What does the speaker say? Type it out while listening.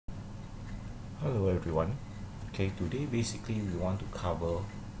Hello everyone. Okay, today basically we want to cover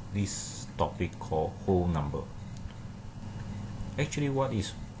this topic called whole number. Actually, what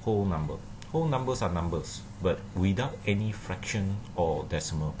is whole number? Whole numbers are numbers, but without any fraction or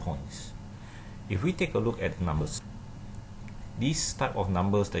decimal points. If we take a look at numbers, these type of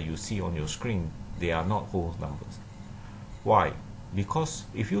numbers that you see on your screen, they are not whole numbers. Why? Because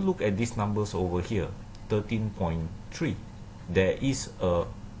if you look at these numbers over here, 13.3, there is a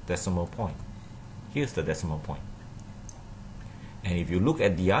decimal point. Here's the decimal point. And if you look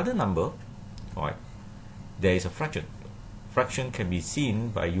at the other number, right, there is a fraction. Fraction can be seen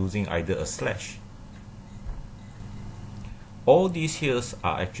by using either a slash. All these here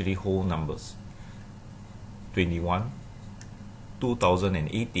are actually whole numbers. 21,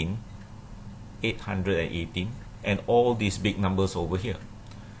 2018, 818, and all these big numbers over here.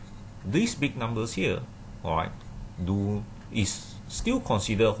 These big numbers here, alright, is still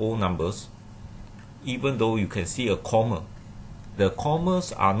considered whole numbers, even though you can see a comma. The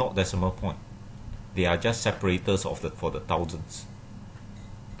commas are not decimal point. They are just separators for the thousands.